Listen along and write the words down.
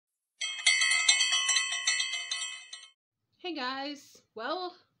Hey guys,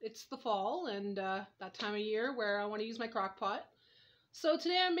 well, it's the fall and that time of year where I want to use my crock pot. So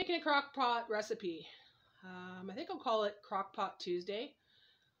today I'm making a crock pot recipe. I think I'll call it Crock Pot Tuesday.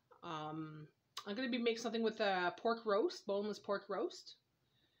 I'm going to be making something with a pork roast, boneless pork roast,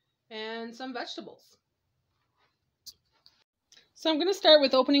 and some vegetables. So I'm going to start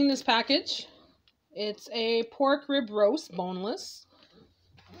with opening this package. It's a pork rib roast, boneless,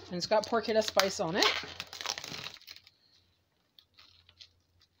 and it's got porketta spice on it.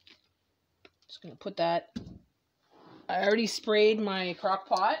 Gonna put that. I already sprayed my crock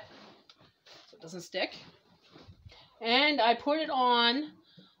pot so it doesn't stick, and I put it on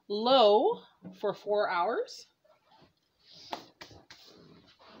low for 4 hours.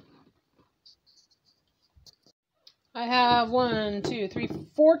 I have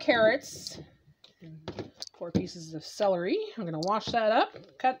 4 carrots and 4 pieces of celery. I'm gonna wash that up,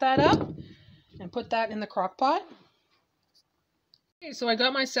 cut that up, and put that in the crock pot. Okay, so I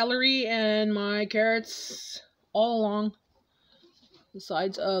got my celery and my carrots all along the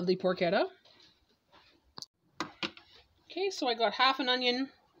sides of the porchetta. Okay, so I got half an onion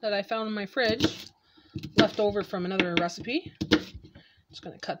that I found in my fridge, left over from another recipe. Just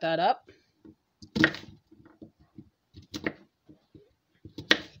going to cut that up.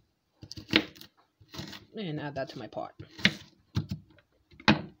 And add that to my pot.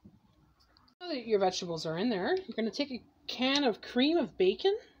 Now that your vegetables are in there, you're going to take a can of cream of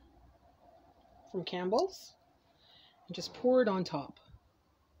bacon from Campbell's and just pour it on top.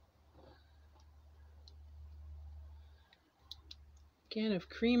 Can of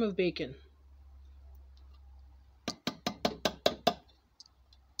cream of bacon.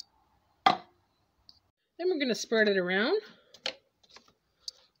 Then we're going to spread it around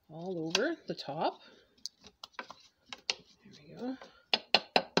all over the top. There we go.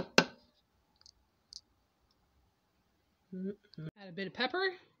 Add a bit of pepper,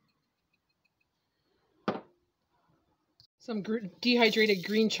 some dehydrated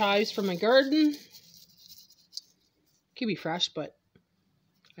green chives from my garden. Could be fresh, but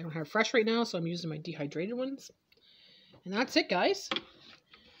I don't have fresh right now, so I'm using my dehydrated ones. And that's it, guys.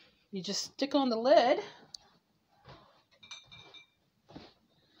 You just stick on the lid,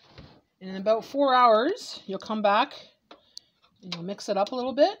 and in about 4 hours, you'll come back and you'll mix it up a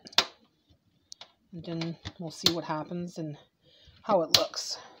little bit. And then we'll see what happens and how it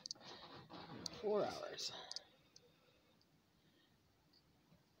looks. 4 hours.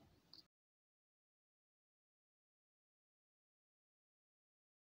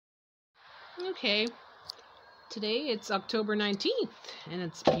 Okay, today it's October 19th and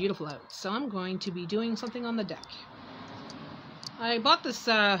it's beautiful out. So I'm going to be doing something on the deck. I bought this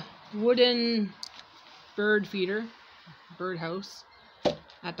wooden bird feeder, bird house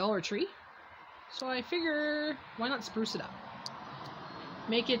at Dollar Tree. So I figure, why not spruce it up?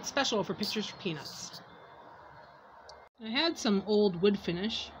 Make it special for Pictures for Peanuts. I had some old wood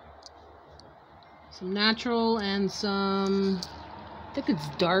finish. Some natural and some, I think it's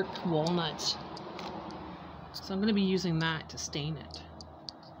dark walnut. So I'm going to be using that to stain it.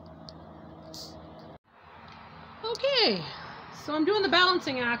 Okay, so I'm doing the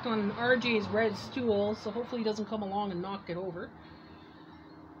balancing act on RJ's red stool, so hopefully he doesn't come along and knock it over.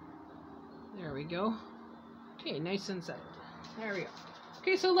 There we go. Okay, nice and settled. There we go.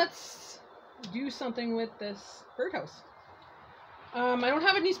 Okay, so let's do something with this birdhouse. I don't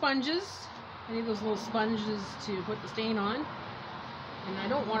have any sponges. I need those little sponges to put the stain on. And I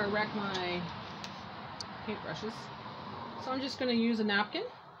don't want to wreck my paintbrushes. So I'm just going to use a napkin.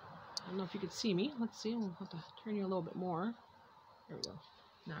 I don't know if you can see me. Let's see. We'll have to turn you a little bit more. There we go.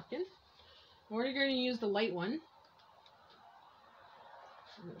 Napkin. We're going to use the light one.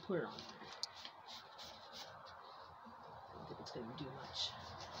 I'm going to put it on there. It's going to do much.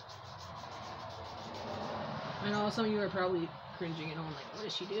 I know some of you are probably cringing and going like, what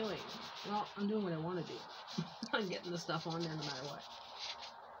is she doing? Well, I'm doing what I want to do. I'm getting the stuff on there no matter what.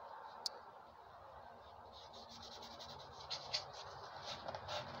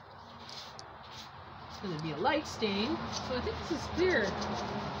 It's going to be a light stain. So I think this is clear.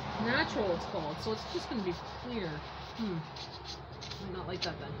 Natural it's called. So it's just going to be clear. Might not like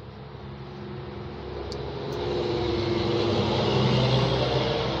that then.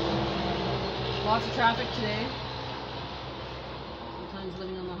 Lots of traffic today. Sometimes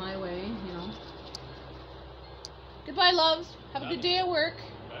living on the highway, you know. Goodbye, loves. Have a good day at work.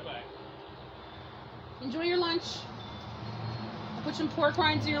 Bye-bye. Enjoy your lunch. I put some pork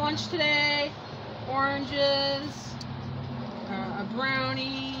rinds in your lunch today. Oranges. A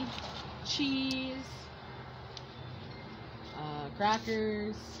brownie. Cheese.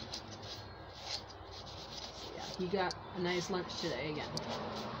 Crackers. Yeah, he got a nice lunch today again.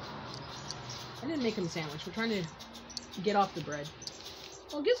 I didn't make him a sandwich. We're trying to get off the bread.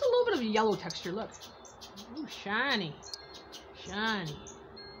 Well, it gives a little bit of a yellow texture. Look. Ooh, shiny. Shiny.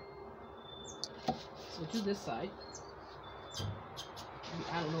 So do this side. Maybe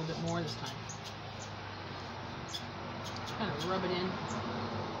add a little bit more this time. Kind of rub it in.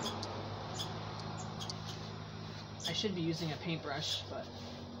 I should be using a paintbrush, but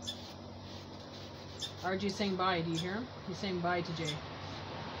RG's saying bye. Do you hear him? He's saying bye to Jay.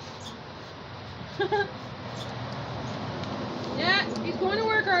 Yeah, he's going to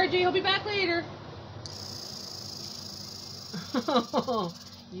work, RG. He'll be back later.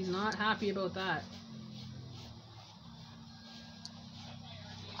 He's not happy about that.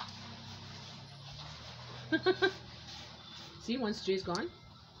 See, once Jay's gone,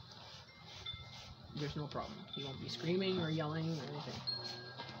 there's no problem. He won't be screaming or yelling or anything.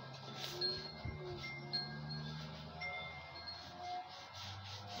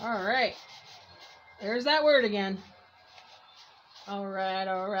 Alright. There's that word again. Alright,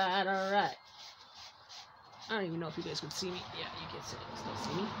 alright, alright. I don't even know if you guys could see me. Yeah, you can still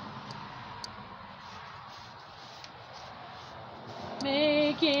see me.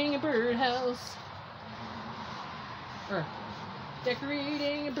 Making a birdhouse. Or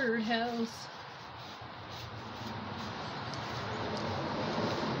decorating a birdhouse.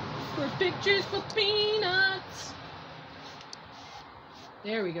 For pictures for peanuts.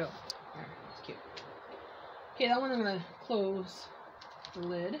 There we go. There, that's cute. Okay, that one I'm gonna close the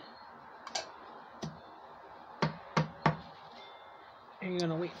lid. And you're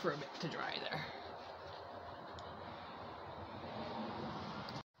gonna wait for a bit to dry there.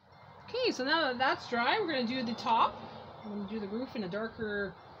 Okay, so now that that's dry, we're gonna do the top. I'm gonna do the roof in a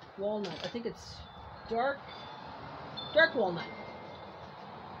darker walnut. I think it's dark walnut.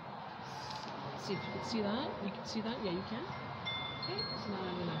 Let's see if you can see that. You can see that? Yeah, you can. Okay, so now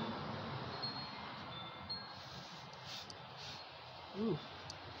I'm gonna. Ooh,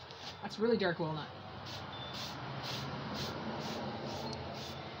 that's really dark walnut.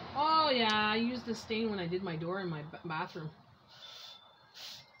 Oh yeah, I used the stain when I did my door in my bathroom.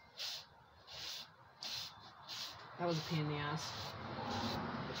 That was a pain in the ass.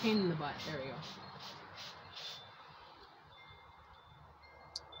 A pain in the butt. There we go.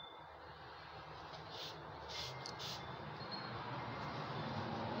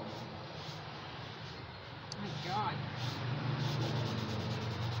 My God.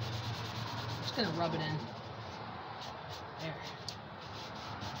 I'm just gonna rub it in. There.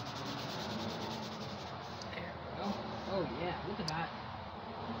 There we go. Oh yeah, look at that.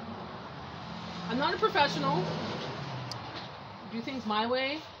 I'm not a professional. Do things my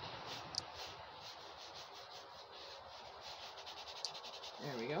way.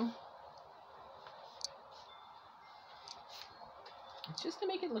 There we go. It's just to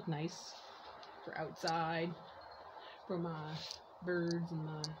make it look nice for outside, for my birds and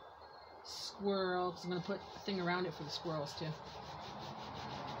the squirrels. I'm going to put a thing around it for the squirrels too.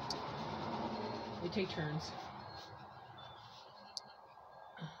 They take turns.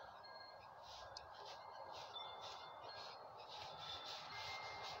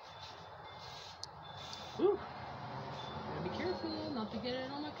 Ooh, gotta be careful not to get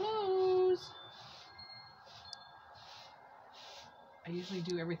it on my clothes. I usually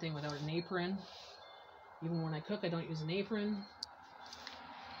do everything without an apron. Even when I cook, I don't use an apron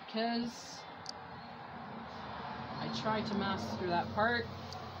because I try to master that part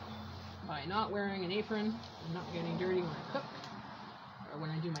by not wearing an apron and not getting dirty when I cook or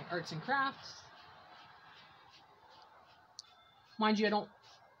when I do my arts and crafts. Mind you, I don't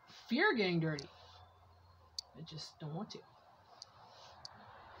fear getting dirty. I just don't want to.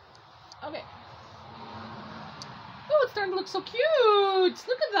 Okay. Oh, it's starting to look so cute.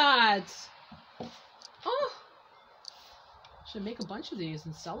 Look at that. Oh. Should make a bunch of these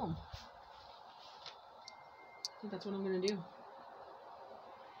and sell them. I think that's what I'm going to do.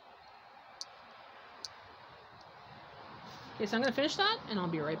 Okay, so I'm going to finish that and I'll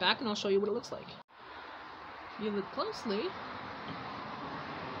be right back and I'll show you what it looks like. If you look closely,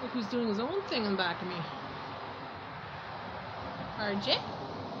 look who's doing his own thing in the back of me. RJ?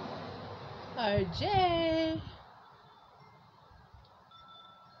 RJ?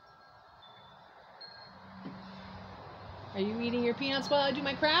 Are you eating your peanuts while I do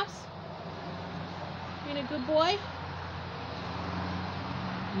my crafts? Being a good boy?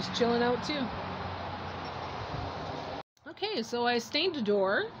 He's chilling out too. Okay, so I stained a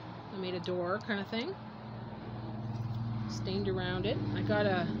door. I made a door kind of thing. Stained around it. I got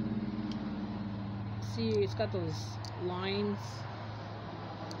a... See, it's got those lines.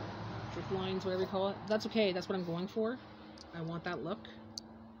 lines, whatever you call it. That's okay. That's what I'm going for. I want that look.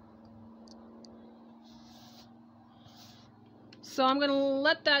 So I'm going to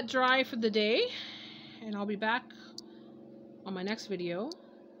let that dry for the day, and I'll be back on my next video,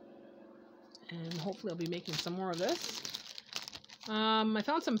 and hopefully I'll be making some more of this. I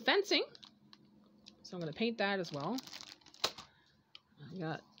found some fencing, so I'm going to paint that as well. I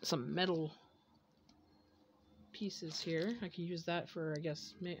got some metal pieces here. I can use that for, I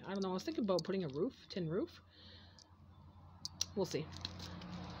guess, I don't know, I was thinking about putting a roof, tin roof. We'll see.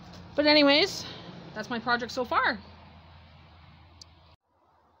 But anyways, that's my project so far.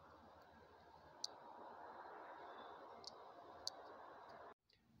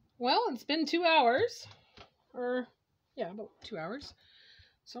 Well, it's been 2 hours, or yeah, about 2 hours.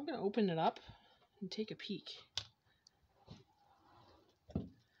 So I'm going to open it up and take a peek.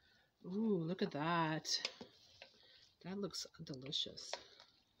 Ooh, look at that. That looks delicious.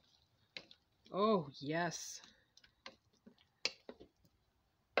 Oh, yes.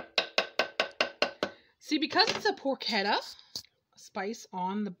 See, because it's a porchetta spice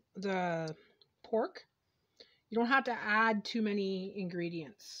on the pork, you don't have to add too many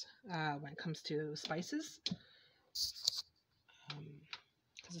ingredients when it comes to spices.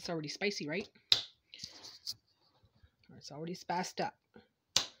 Because it's already spicy, right? Or it's already spiced up.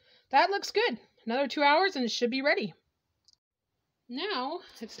 That looks good. Another 2 hours and it should be ready. Now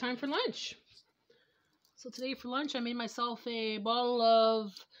it's time for lunch. So today for lunch I made myself a bottle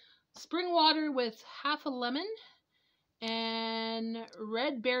of spring water with half a lemon and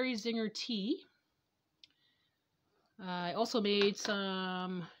red berry zinger tea. I also made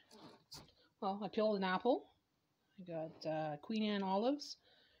some, well, I peeled an apple. I got Queen Anne olives,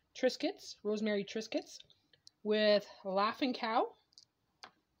 Triscuits, rosemary Triscuits with Laughing Cow.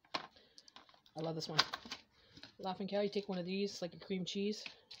 I love this one. Laughing Cow, you take one of these, like a cream cheese,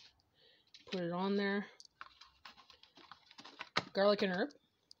 put it on there, garlic and herb,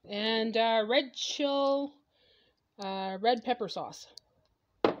 and red chill, red pepper sauce.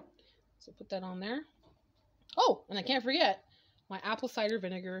 So put that on there. Oh, and I can't forget my apple cider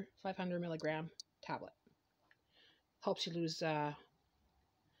vinegar 500 milligram tablet. Helps you lose fat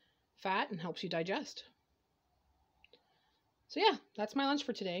and helps you digest. So yeah, that's my lunch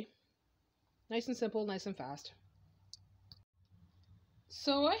for today. Nice and simple, nice and fast.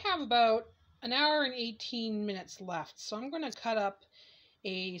 So I have about an hour and 18 minutes left. So I'm going to cut up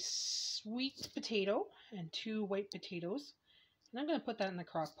a sweet potato and 2 white potatoes. And I'm going to put that in the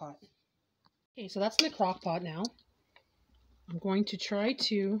crock pot. Okay, so that's in the crock pot now. I'm going to try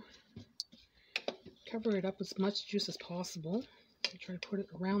to cover it up as much juice as possible. I try to put it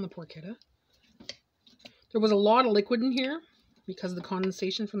around the porchetta. There was a lot of liquid in here because of the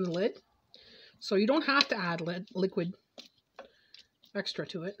condensation from the lid. So you don't have to add liquid extra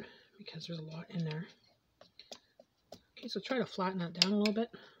to it because there's a lot in there. Okay, so try to flatten that down a little bit.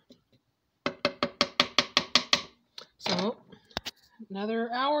 So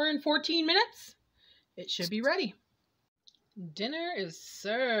another hour and 14 minutes. It should be ready. Dinner is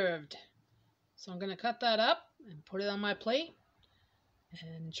served. So I'm going to cut that up and put it on my plate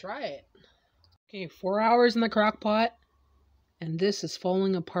and try it. Okay, 4 hours in the crock pot. And this is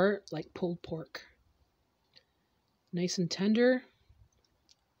falling apart like pulled pork. Nice and tender.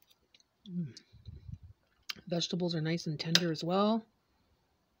 Vegetables are nice and tender as well.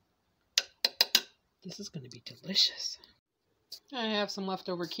 This is going to be delicious. I have some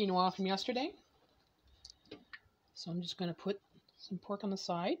leftover quinoa from yesterday. So I'm just going to put some pork on the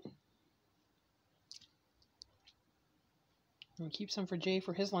side. I'm going to keep some for Jay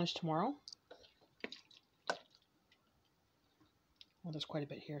for his lunch tomorrow. Well, there's quite a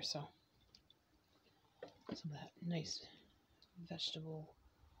bit here, so some of that nice vegetable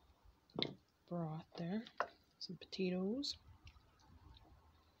broth there. Some potatoes.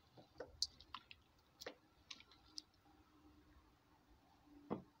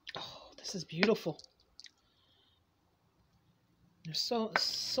 Oh, this is beautiful. There's so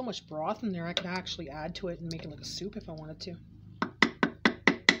much broth in there. I could actually add to it and make it like a soup if I wanted to.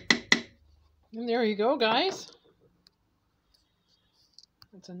 And there you go, guys.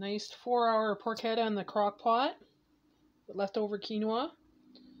 It's a nice 4-hour porchetta in the crock pot with leftover quinoa,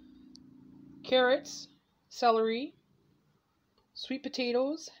 carrots, celery, sweet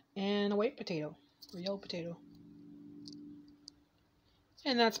potatoes, and a white potato or yellow potato.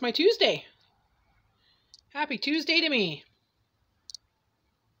 And that's my Tuesday. Happy Tuesday to me.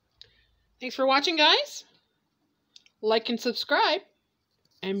 Thanks for watching, guys. Like and subscribe,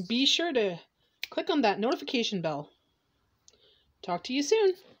 and be sure to click on that notification bell. Talk to you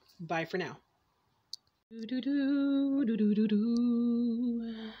soon. Bye for now.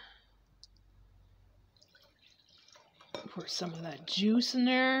 Pour some of that juice in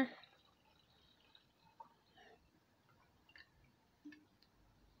there.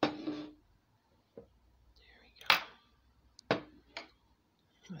 There we go.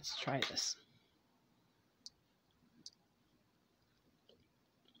 Let's try this.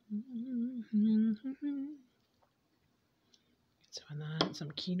 Get some of that,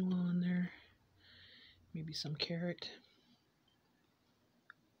 some quinoa on there. Maybe some carrot.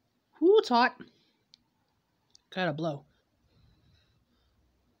 Ooh, it's hot. Gotta blow.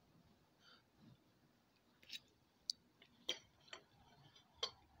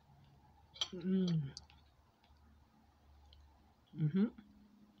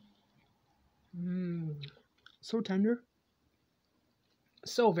 So tender.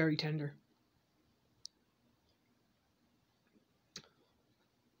 So very tender.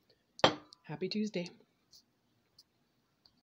 Happy Tuesday.